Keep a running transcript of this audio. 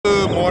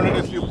Good morning,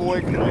 it's your boy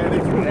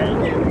Kenetic.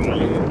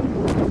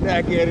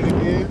 Back at it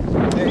again.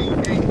 Hey.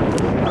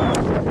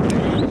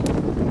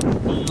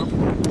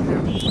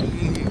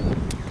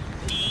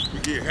 You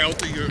get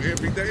healthier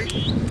every day.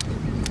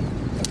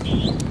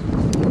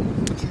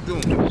 What you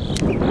doing?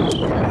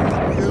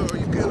 Are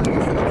you killing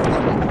yourself?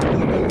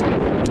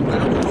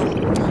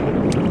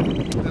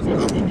 Let's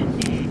go.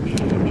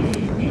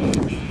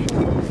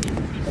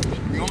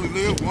 You only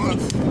live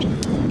once.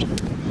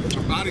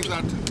 Your body's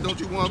not, don't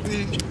you want to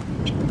be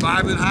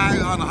vibing high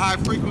on a high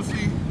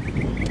frequency,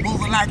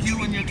 moving like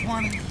you in your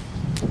 20s?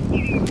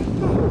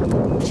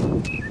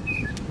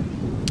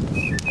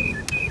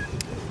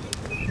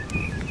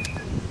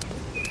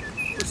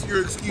 What's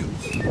your excuse?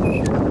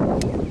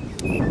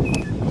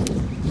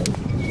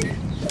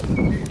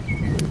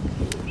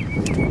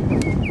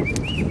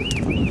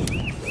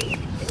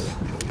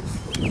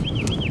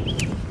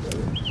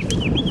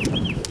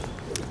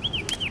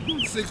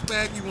 Six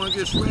pack, you want to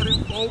get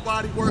shredded? Full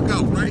body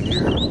workout right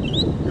here.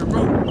 Your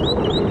rope.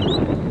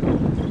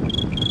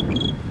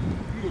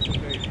 Beautiful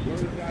baby.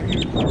 Birds out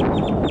here.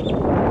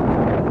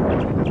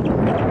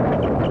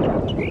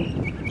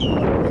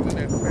 Isn't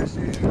that fresh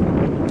air?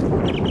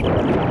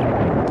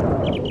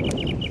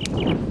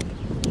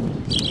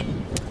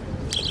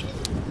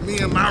 Me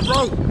and my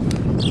rope.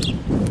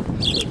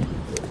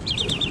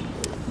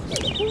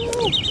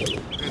 Woo.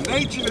 And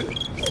nature.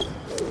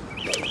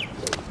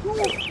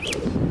 Woo.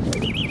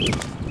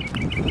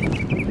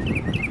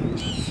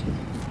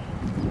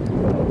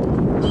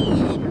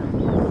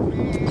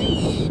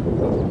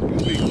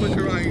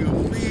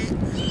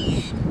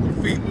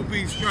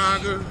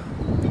 Stronger,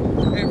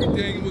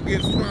 everything will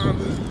get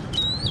stronger.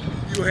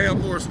 You'll have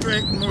more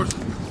strength, more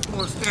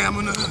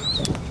stamina.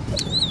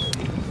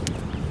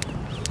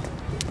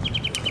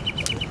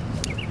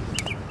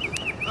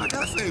 Like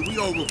I say, we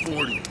over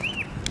 40.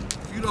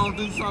 If you don't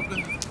do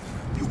something,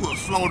 you will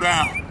slow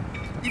down.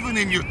 Even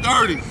in your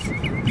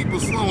 30s, people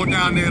slowing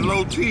down their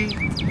low T.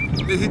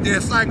 They hit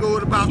that cycle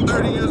at about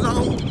 30 years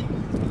old.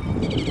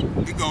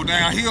 You go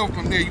downhill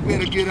from there. You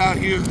better get out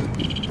here,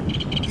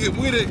 get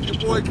with it. Your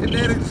boy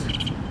Kenetic.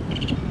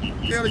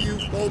 Telling you,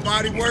 full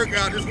body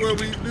workout. This is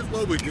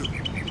what we do.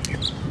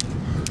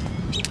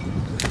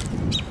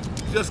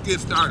 Just get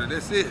started.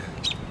 That's it.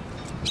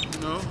 You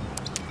know.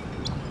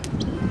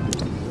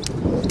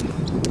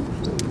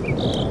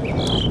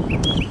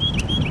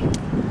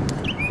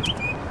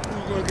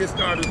 Who's gonna get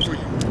started for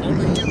you?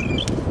 Only you.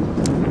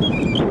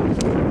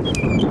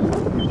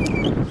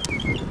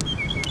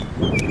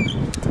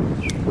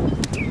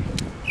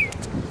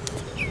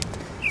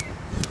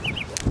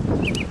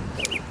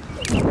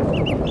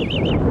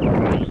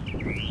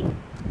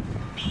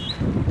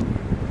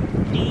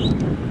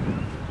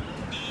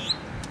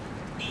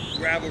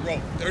 Grab a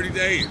rope, 30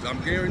 days, I'm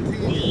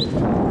guaranteeing you.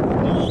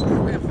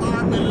 Spend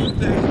 5 minutes a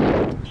day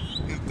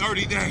in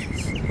 30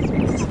 days.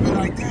 You'll be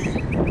like,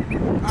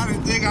 dang, I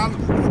didn't think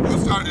you'll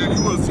start there,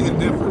 you will see a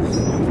difference.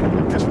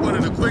 It's one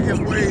of the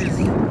quickest ways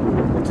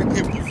to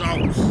get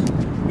results.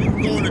 You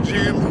go in the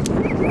gym,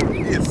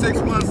 get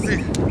 6 months in,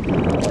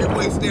 and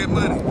waste that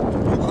money.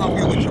 You come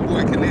here with your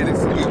boy Kenetic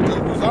to get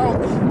good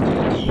results.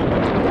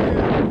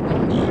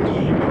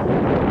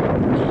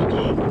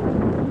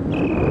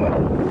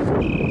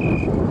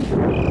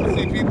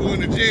 See people in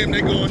the gym,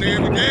 they go in there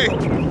every day,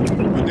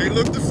 but they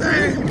look the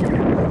same.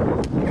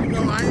 You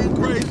know, I ain't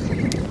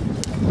crazy.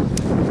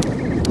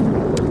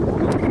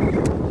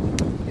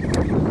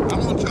 I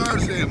don't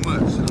charge that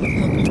much. I just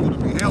want people to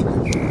be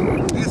healthy.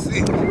 That's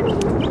it.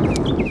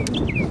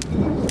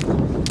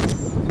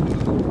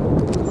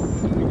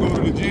 You go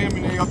to the gym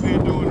and they up there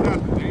doing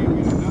nothing. They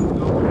ain't getting nothing.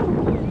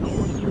 No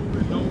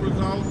improvement, no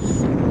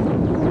results. You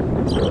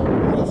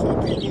know, some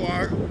people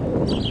are.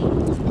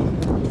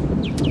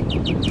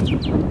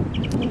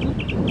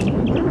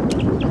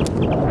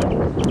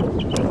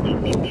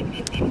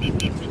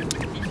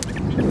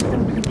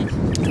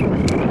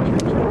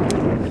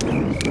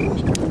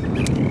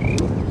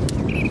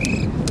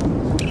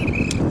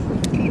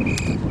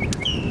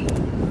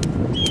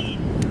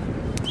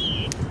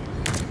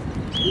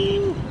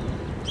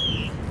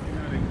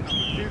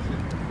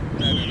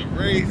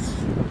 Race.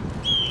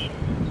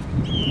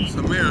 It's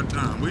a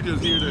marathon. We're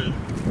just here to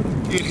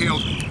get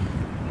healthy.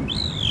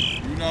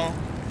 You know?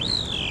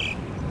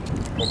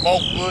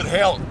 Promote good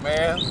health,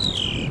 man.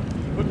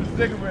 Put the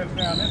cigarettes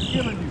down. That's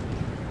killing you.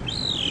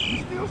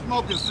 You still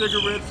smoking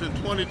cigarettes in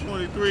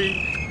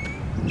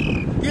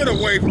 2023? Get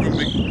away from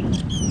me.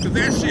 Cause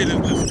that shit is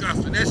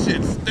disgusting. That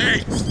shit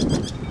stinks.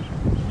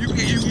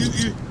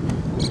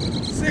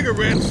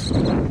 Cigarettes,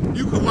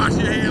 you can wash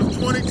your hands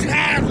 20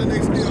 times and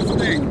they still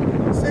stink.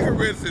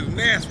 Cigarettes is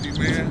nasty,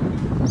 man.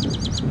 You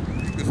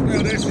can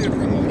smell that shit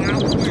from a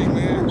mile away,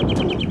 man.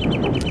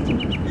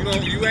 You know,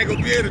 you ain't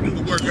gonna be able to do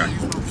the workout. You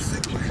smoke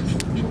cigarettes.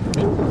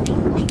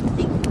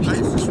 I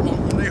used to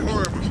smoke them. They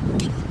horrible.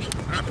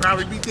 I'd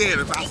probably be dead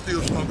if I was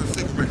still smoking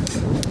cigarettes.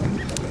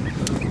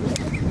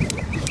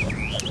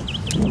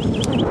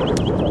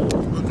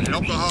 Put the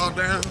alcohol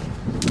down.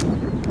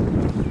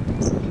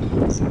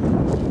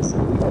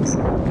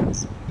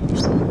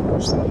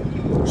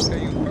 Say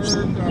you herbs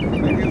are for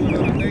the healing of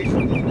the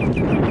nation.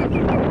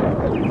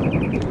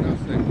 What I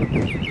say?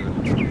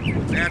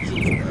 The natural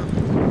stuff.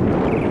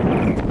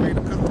 Way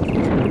to go.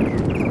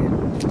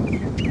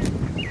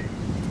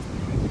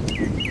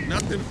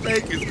 Nothing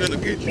fake is gonna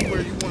get you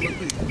where you wanna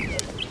be.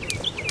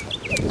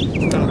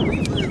 It's gotta be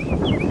real.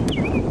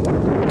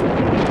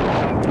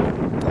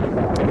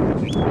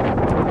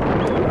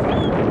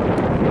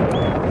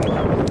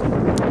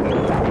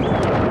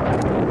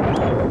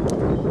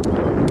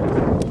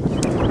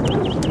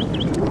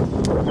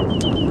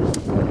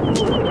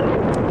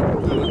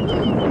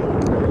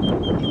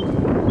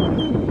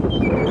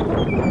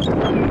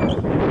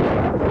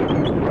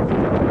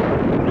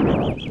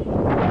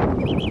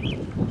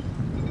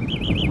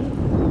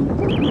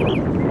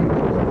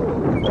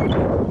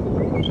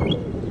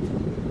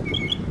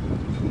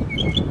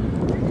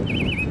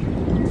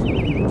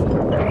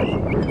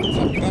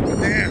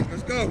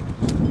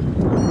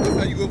 That's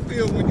how you gonna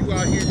feel when you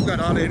out here. You got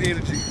all that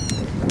energy.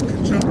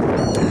 Jump. I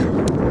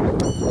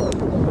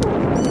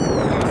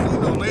ain't seen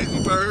no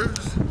lazy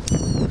birds.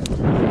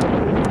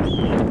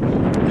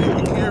 They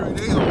can carry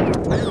their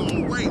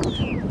own weight.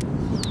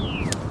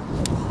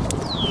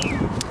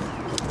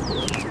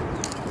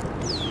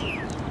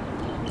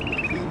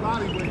 Their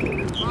body weight,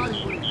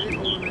 they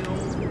holding their own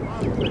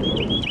body weight.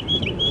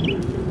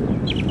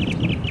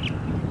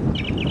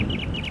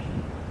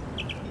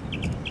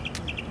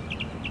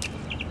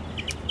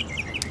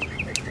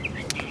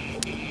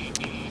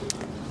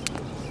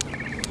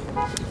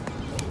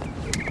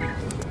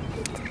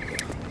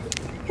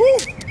 Woo!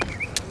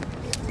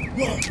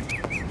 1,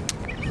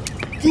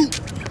 2,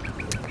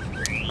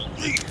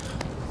 3,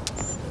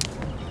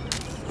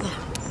 4,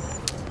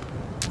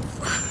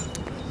 5,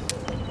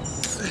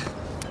 6,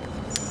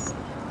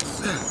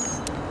 7,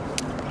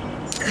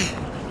 8,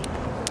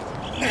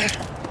 9,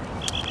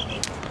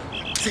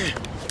 10.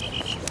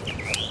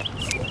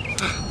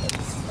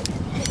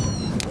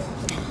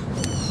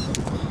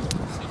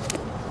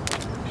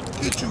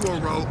 Get you a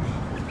rope.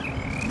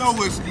 No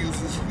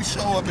excuses. We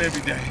show up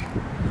every day.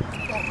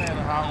 Don't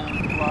matter how old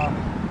you are.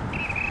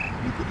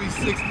 You could be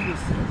 60 or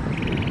 70.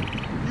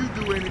 You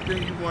do anything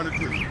you want to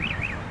do.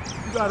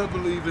 You gotta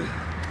believe it.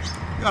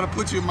 You gotta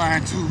put your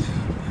mind to it.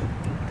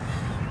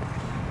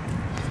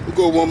 We'll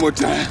go one more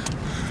time.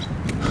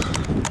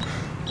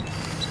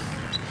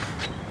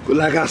 But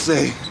like I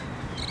say,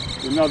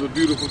 it's another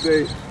beautiful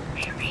day.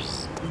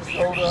 We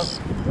showed up.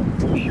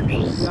 We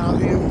out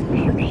here.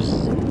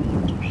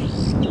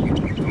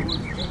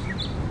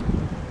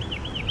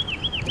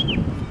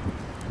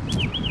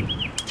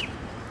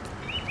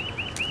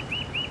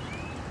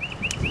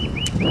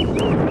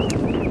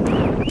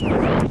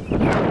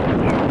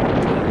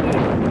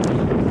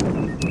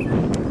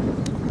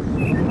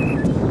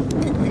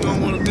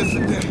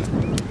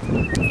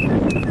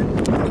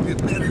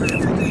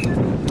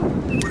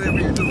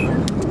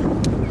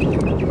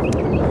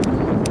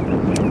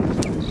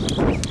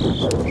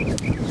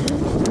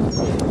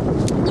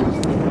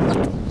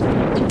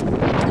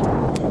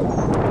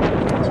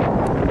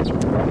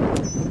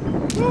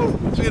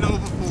 Bit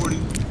over 40.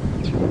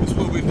 That's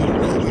what we do.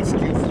 No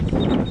excuses. We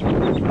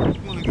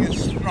want to get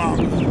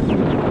stronger. We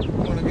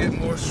want to get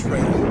more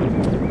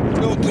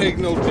shredded. Don't take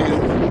no deal.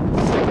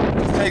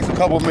 It takes a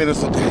couple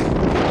minutes a day.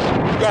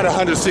 You got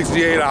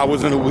 168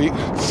 hours in a week.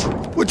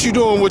 What you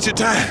doing with your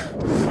time?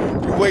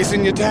 You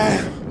wasting your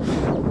time?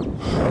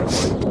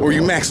 Or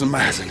you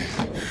maximizing it?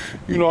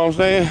 You know what I'm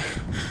saying?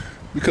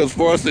 Because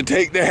for us to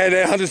take that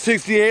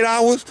 168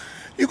 hours,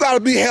 you got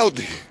to be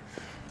healthy.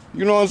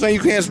 You know what I'm saying?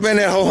 You can't spend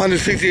that whole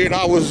 168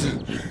 hours,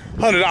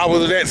 100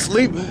 hours of that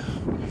sleeping.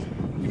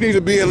 You need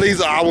to be at least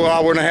an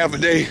hour and a half a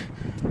day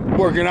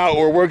working out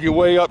or work your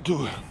way up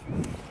to it.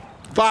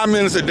 5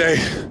 minutes a day,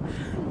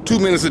 2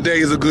 minutes a day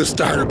is a good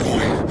starter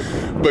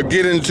point. But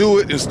get into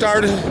it and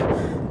start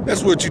it,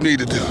 that's what you need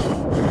to do.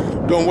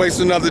 Don't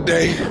waste another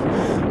day.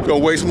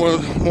 Don't waste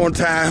more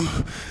time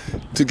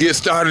to get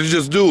started,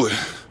 just do it.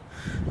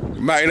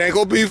 It ain't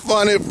gonna be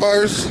fun at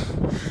first,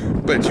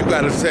 but you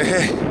gotta say,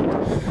 hey,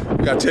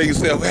 you gotta tell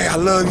yourself, hey, I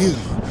love you.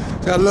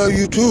 I love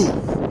you too.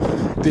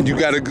 Then you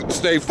gotta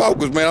stay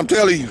focused, man. I'm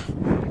telling you,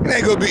 it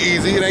ain't gonna be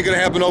easy. It ain't gonna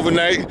happen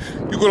overnight.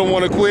 You're gonna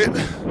wanna quit,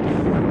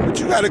 but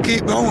you gotta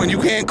keep going.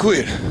 You can't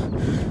quit.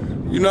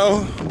 You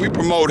know, we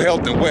promote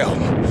health and wealth.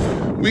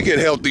 We get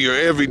healthier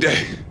every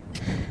day.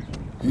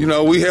 You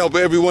know, we help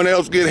everyone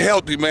else get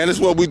healthy, man. That's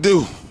what we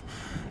do.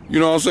 You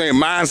know what I'm saying?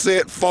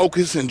 Mindset,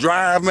 focus, and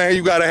drive, man.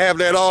 You gotta have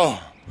that all.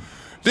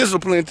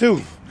 Discipline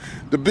too.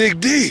 The big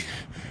D.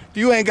 If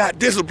you ain't got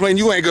discipline,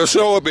 you ain't gonna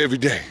show up every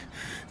day.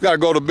 You gotta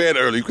go to bed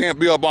early. You can't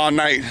be up all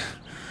night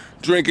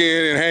drinking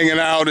and hanging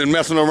out and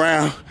messing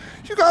around.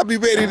 You gotta be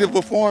ready to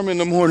perform in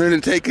the morning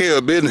and take care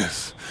of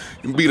business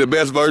and be the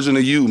best version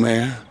of you,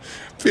 man.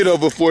 Fit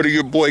over 40,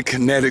 your boy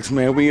Kenetics,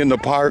 man. We in the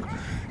park.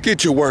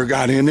 Get your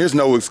workout in. There's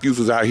no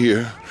excuses out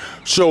here.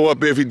 Show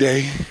up every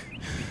day.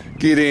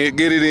 Get it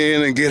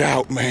in and get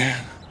out,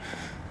 man.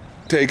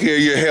 Take care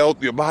of your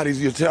health. Your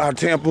body's our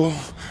temple.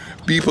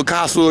 Be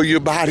Picasso of your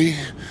body,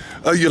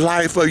 of your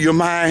life, of your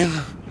mind.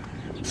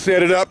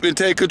 set it up and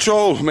take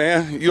control,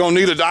 man. You don't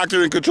need a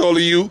doctor in control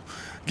of you,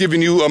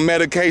 giving you a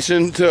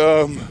medication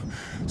to,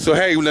 so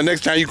hey, the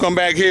next time you come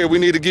back here, we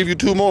need to give you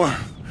 2 more.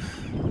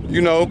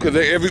 You know, because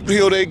every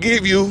pill they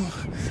give you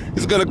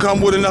is gonna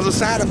come with another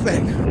side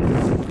effect.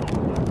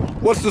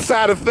 What's the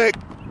side effect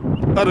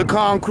of the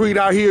concrete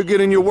out here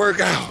getting your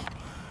workout?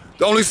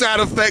 The only side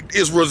effect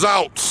is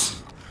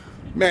results.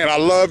 Man, I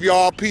love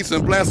y'all. Peace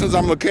and blessings.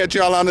 I'm gonna catch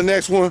y'all on the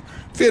next one.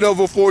 Fit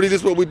over 40,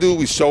 this is what we do.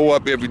 We show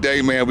up every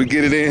day, man. We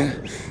get it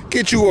in.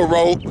 Get you a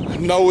rope,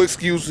 no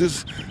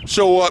excuses.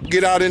 Show up,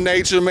 get out in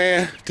nature,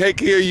 man. Take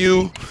care of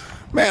you.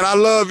 Man, I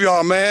love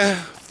y'all, man.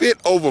 Fit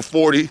over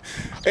 40.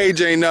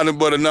 Age ain't nothing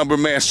but a number,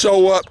 man.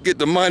 Show up, get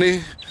the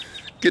money,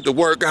 get the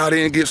workout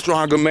in, get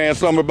stronger, man.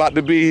 Summer about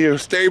to be here.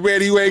 Stay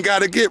ready, you ain't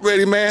gotta get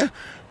ready, man.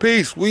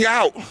 Peace, we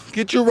out.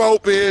 Get your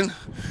rope in,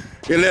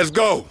 and let's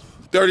go.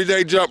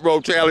 30-day jump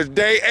rope challenge,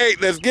 day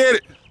 8, let's get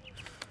it.